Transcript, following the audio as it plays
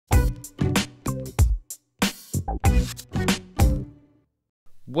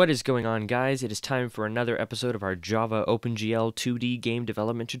What is going on, guys? It is time for another episode of our Java OpenGL 2D game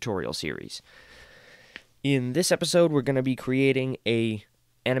development tutorial series. In this episode, we're going to be creating a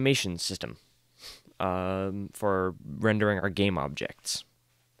animation system for rendering our game objects.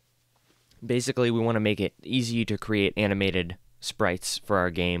 Basically, we want to make it easy to create animated sprites for our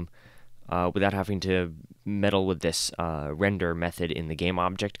game without having to meddle with this render method in the game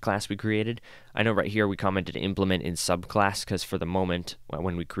object class we created. I know right here we commented implement in subclass because for the moment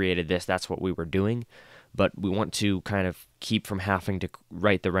when we created this, that's what we were doing, but we want to kind of keep from having to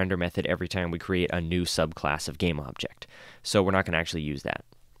write the render method every time we create a new subclass of game object. So we're not going to actually use that.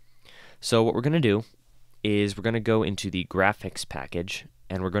 So what we're going to do is we're going to go into the graphics package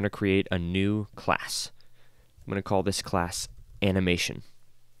and we're going to create a new class. I'm going to call this class animation.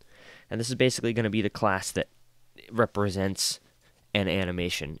 And this is basically going to be the class that represents an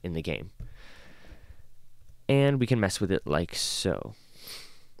animation in the game. And we can mess with it like so.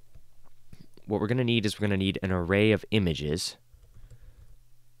 What we're going to need is we're going to need an array of images,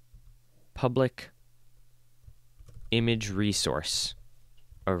 public image resource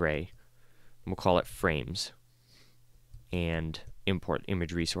array, we'll call it frames, and import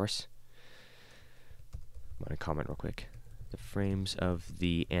image resource. I'm going to comment real quick. The frames of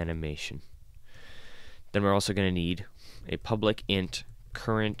the animation. Then we're also going to need a public int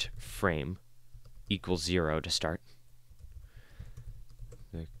current frame equals 0 to start.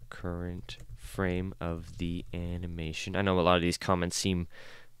 The current frame of the animation. I know a lot of these comments seem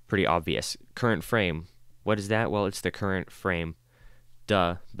pretty obvious. Current frame, what is that? Well, it's the current frame.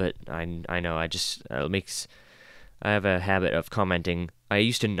 Duh, but I know, I have a habit of commenting. I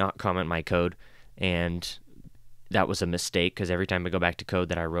used to not comment my code, and that was a mistake because every time I go back to code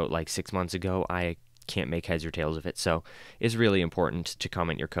that I wrote like 6 months ago, I can't make heads or tails of it. So it's really important to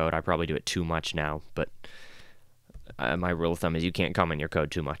comment your code. I probably do it too much now, but my rule of thumb is you can't comment your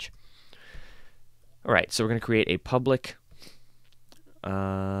code too much. All right, so we're going to create a public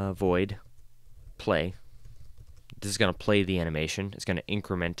void play. This is going to play the animation. It's going to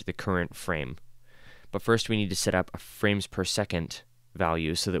increment the current frame. But first we need to set up a frames per second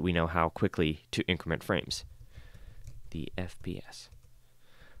value so that we know how quickly to increment frames. The FPS.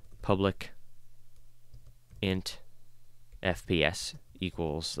 Public int FPS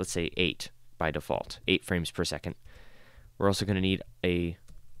equals, let's say, 8 by default, 8 frames per second. We're also going to need a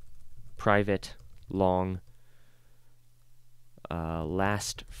private long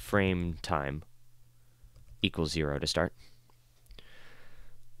last frame time equals 0 to start.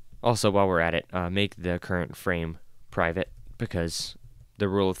 Also, while we're at it, make the current frame private because the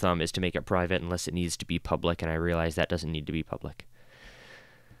rule of thumb is to make it private unless it needs to be public, and I realize that doesn't need to be public.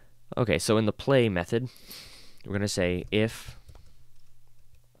 Okay, so in the play method, we're going to say if,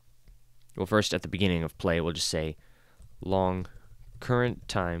 well, first at the beginning of play, we'll just say long current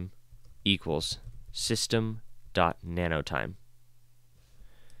time equals system.nanotime.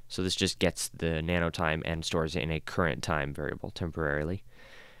 So this just gets the nanotime and stores it in a current time variable temporarily.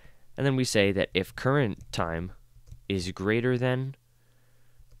 And then we say that if current time is greater than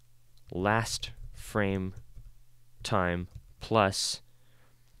last frame time plus,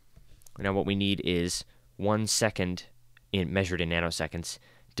 now what we need is 1 second measured in nanoseconds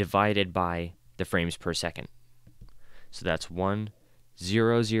divided by the frames per second. So that's 1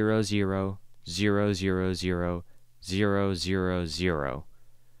 0 0 0 0 0 0 0 0 0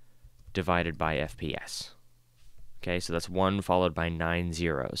 divided by FPS. Okay, so that's 1 followed by 9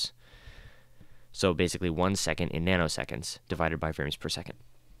 zeros. So basically 1 second in nanoseconds divided by frames per second.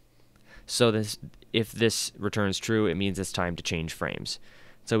 So if this returns true, it means it's time to change frames.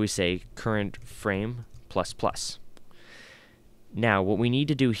 So we say current frame plus plus. Now, what we need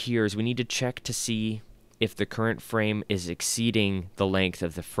to do here is we need to check to see if the current frame is exceeding the length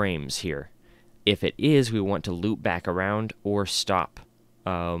of the frames here. If it is, we want to loop back around or stop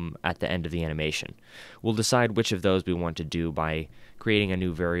at the end of the animation. We'll decide which of those we want to do by creating a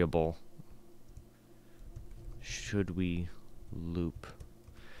new variable. Should we loop?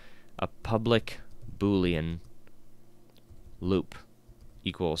 A public Boolean loop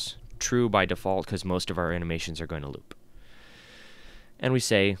equals true by default because most of our animations are going to loop. And we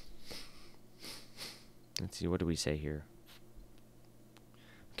say, let's see, what do we say here?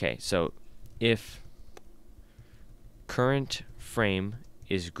 Okay, so if current frame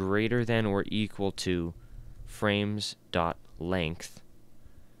is greater than or equal to frames.length,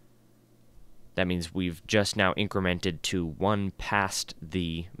 that means we've just now incremented to 1 past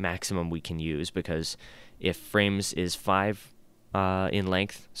the maximum we can use, because if frames is 5 in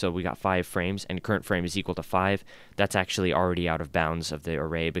length, so we got 5 frames, and current frame is equal to 5. That's actually already out of bounds of the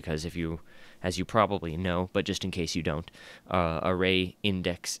array, because if you, as you probably know, but just in case you don't, array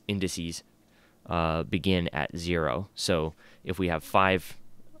indices begin at 0. So if we have 5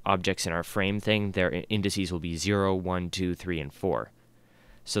 objects in our frame thing, their indices will be 0, 1, 2, 3, and 4.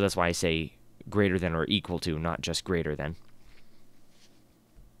 So that's why I say greater than or equal to, not just greater than.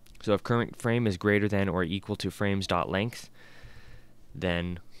 So if current frame is greater than or equal to frames.length,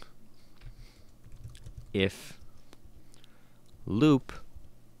 then if loop,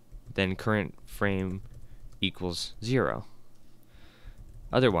 then current frame equals 0.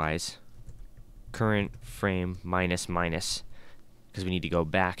 Otherwise, current frame minus minus, because we need to go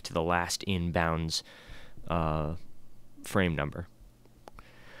back to the last in bounds frame number.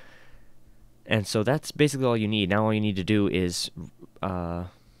 And so that's basically all you need. Now all you need to do is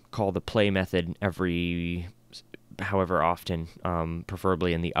call the play method every however often,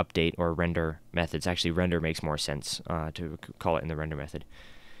 preferably in the update or render methods. Actually, render makes more sense to call it in the render method.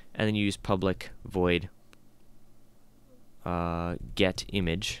 And then you use public void get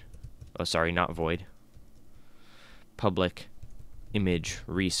image. Oh, sorry, not void. Public image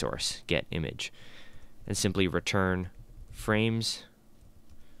resource get image, and simply return frames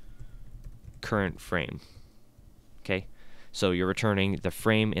current frame. Okay, so you're returning the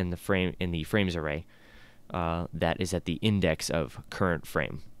frame in the frames array that is at the index of current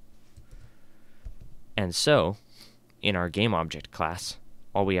frame. And so, in our GameObject class,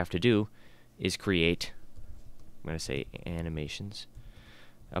 all we have to do is create, I'm going to say animations,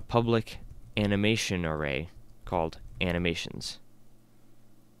 a public animation array called animations,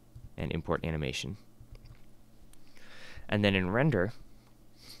 and import animation. And then in render,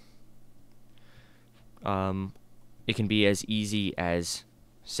 it can be as easy as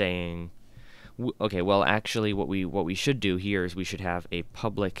saying, okay, well actually what we should do here is we should have a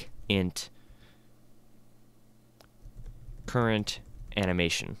public int current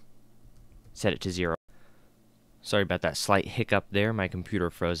animation. Set it to 0. Sorry about that slight hiccup there, my computer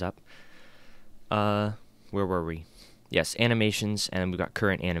froze up. Where were we? Yes, animations, and we've got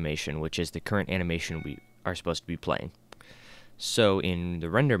current animation, which is the current animation we are supposed to be playing. So in the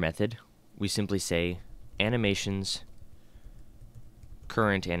render method, we simply say animations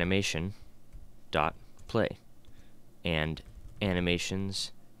current animation dot play, and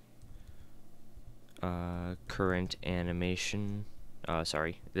animations current animation,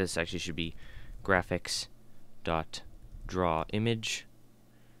 sorry, this actually should be graphics dot draw image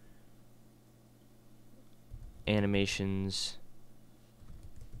animations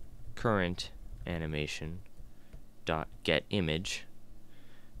current animation dot get image,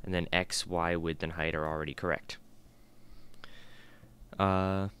 and then x, y, width, and height are already correct.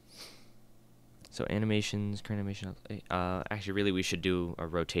 So animations current animation. Actually, really, we should do a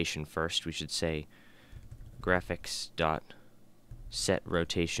rotation first. We should say graphics dot set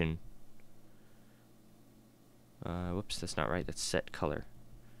rotation. Whoops, that's not right. That's set color.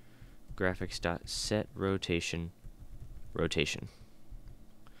 Graphics dot set rotation rotation,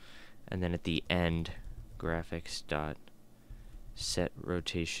 and then at the end, graphics dot set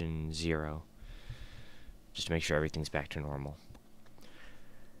rotation 0, just to make sure everything's back to normal.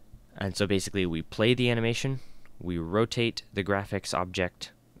 And so basically, we play the animation, we rotate the graphics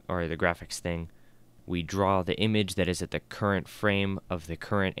object or the graphics thing, we draw the image that is at the current frame of the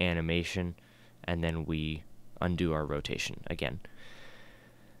current animation, and then we undo our rotation again.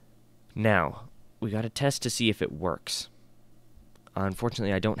 Now, we got to test to see if it works.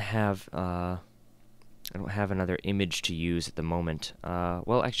 Unfortunately, I don't have another image to use at the moment.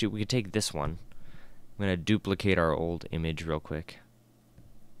 Well, actually, we could take this one. I'm going to duplicate our old image real quick.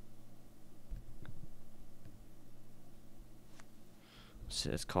 So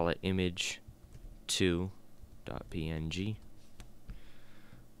let's call it image2.png.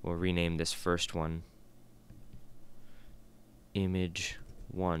 We'll rename this first one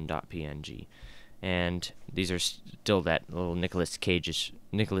image1.png, and these are still that little Nicolas Cage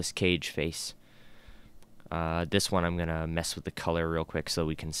face. This one I'm gonna mess with the color real quick so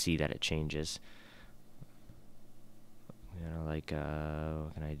we can see that it changes. What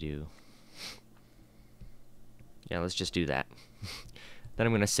can I do? Yeah, let's just do that. Then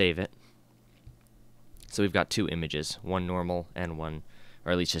I'm gonna save it. So we've got 2 images, one normal and one,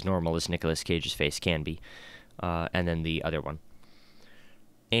 or at least as normal as Nicolas Cage's face can be, and then the other one.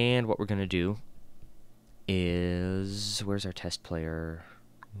 And what we're going to do is, where's our test player?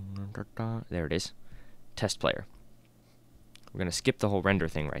 There it is, test player. We're going to skip the whole render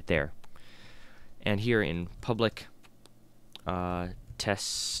thing right there. And here in public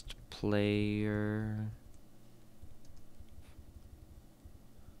test player,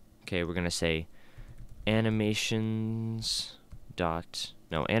 Okay, we're gonna say animations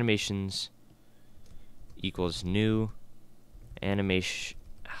equals new animation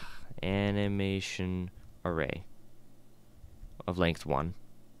array of length 1.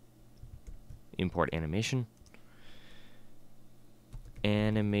 Import animation.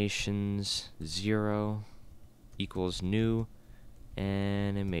 Animations 0 equals new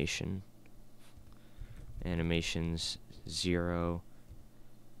animation. Animations 0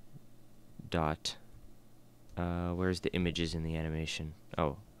 dot where's the images in the animation?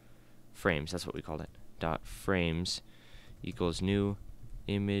 Oh, frames, that's what we called it. Dot frames equals new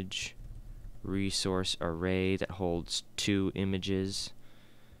image resource array that holds 2 images.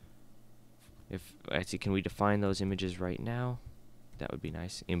 Actually, can we define those images right now? That would be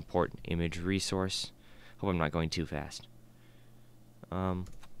nice. Import image resource. Hope I'm not going too fast. Let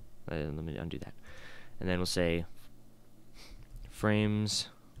me undo that. And then we'll say frames.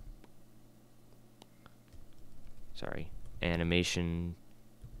 Animations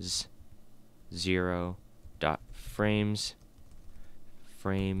 0 dot frames.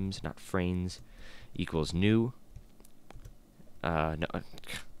 Frames, not frames, equals new.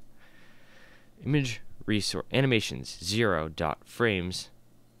 Image resource animations 0 dot frames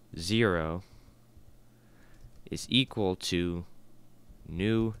 0 is equal to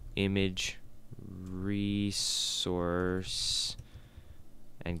new image resource,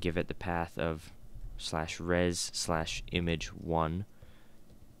 and give it the path of /res/image1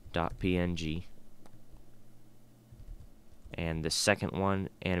 dot png. And the second one,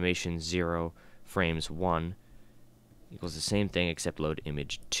 animation 0 frames 1, equals the same thing except load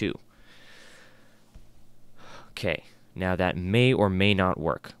image 2. Okay, now that may or may not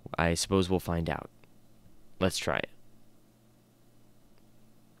work. I suppose we'll find out. Let's try it.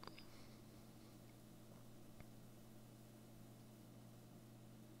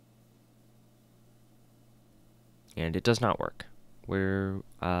 And it does not work.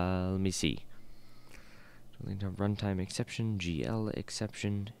 Let me see. Runtime exception, GL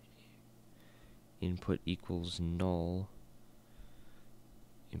exception, input equals null,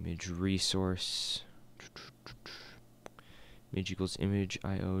 image resource, image equals image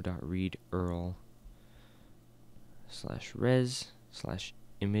io dot read url /res/image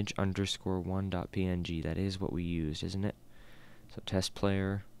 _1 dot png. That is what we used, isn't it? So test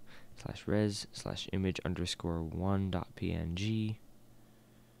player /res/image _1 dot png.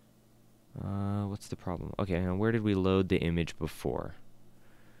 What's the problem? Okay, now where did we load the image before?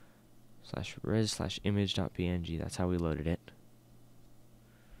 /res/image.png. That's how we loaded it.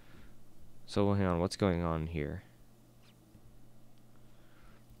 So hang on, what's going on here?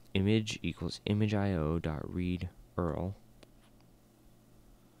 Image equals image io dot read url.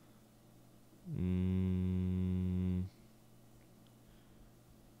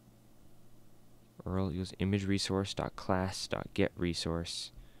 Url equals image resource dot class dot get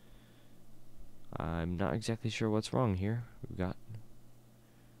resource. I'm not exactly sure what's wrong here. We've got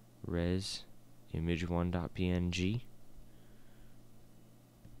res image1.png.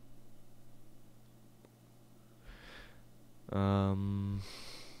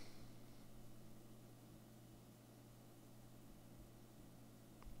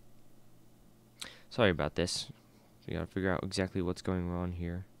 Sorry about this. We gotta figure out exactly what's going on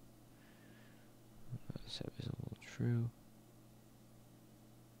here. Set visible true.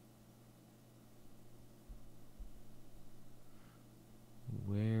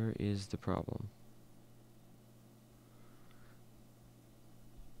 Where is the problem?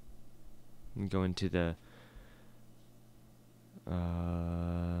 Go into the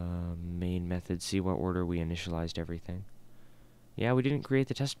main method, see what order we initialized everything. Yeah, we didn't create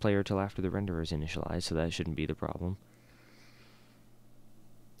the test player till after the renderer is initialized, so that shouldn't be the problem.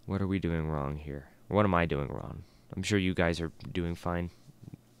 What are we doing wrong here? What am I doing wrong? I'm sure you guys are doing fine.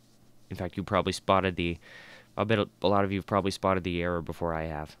 In fact, you probably spotted I'll bet a lot of you have probably spotted the error before I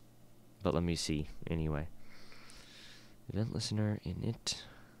have. But let me see, anyway. Event listener, init.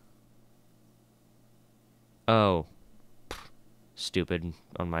 Oh. Stupid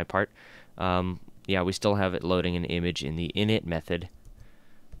on my part. Yeah, we still have it loading an image in the init method.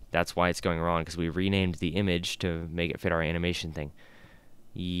 That's why it's going wrong, because we renamed the image to make it fit our animation thing.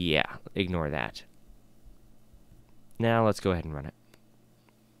 Yeah, ignore that. Now let's go ahead and run it.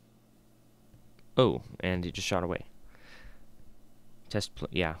 Oh, and it just shot away.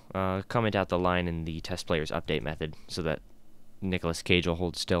 Comment out the line in the test player's update method so that Nicolas Cage will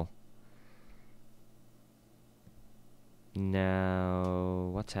hold still.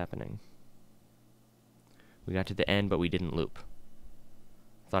 Now, what's happening? We got to the end, but we didn't loop.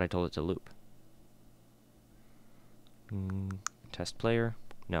 Thought I told it to loop. Test player.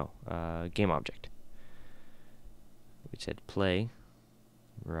 No, game object. We said play,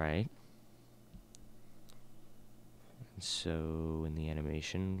 right? And so in the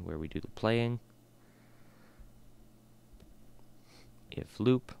animation where we do the playing, if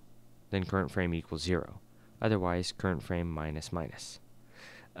loop, then current frame equals 0. Otherwise, current frame minus minus.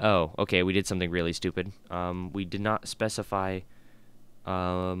 Oh, okay, we did something really stupid. We did not specify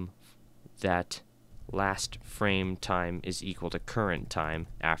that last frame time is equal to current time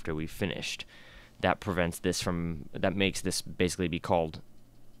after we finished. That prevents this from, that makes this basically be called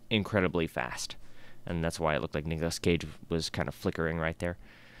incredibly fast. And that's why it looked like Nicolas Cage was kind of flickering right there.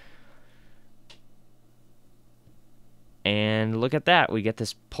 And look at that, we get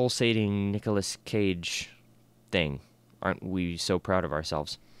this pulsating Nicolas Cage thing. Aren't we so proud of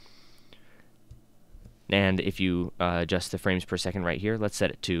ourselves? And if you adjust the frames per second right here, let's set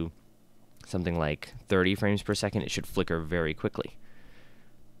it to something like 30 frames per second, it should flicker very quickly.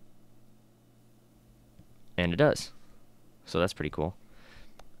 And it does. So that's pretty cool.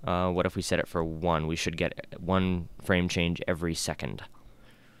 What if we set it for 1? We should get 1 frame change every second.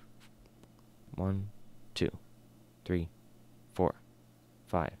 1, 2, 3, 4,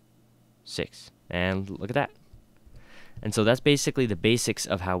 5, 6. And look at that. And so that's basically the basics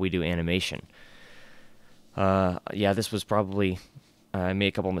of how we do animation. Yeah, this was probably... I made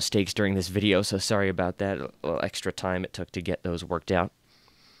a couple mistakes during this video, so sorry about that. A little extra time it took to get those worked out.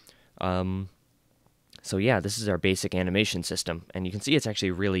 So yeah, this is our basic animation system, and you can see it's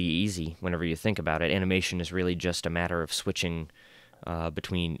actually really easy whenever you think about it. Animation is really just a matter of switching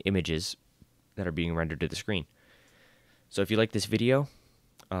between images that are being rendered to the screen. So if you like this video,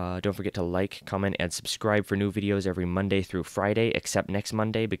 don't forget to like, comment, and subscribe for new videos every Monday through Friday, except next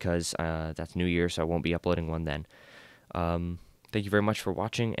Monday because that's New Year, so I won't be uploading one then. Thank you very much for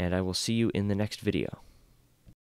watching, and I will see you in the next video.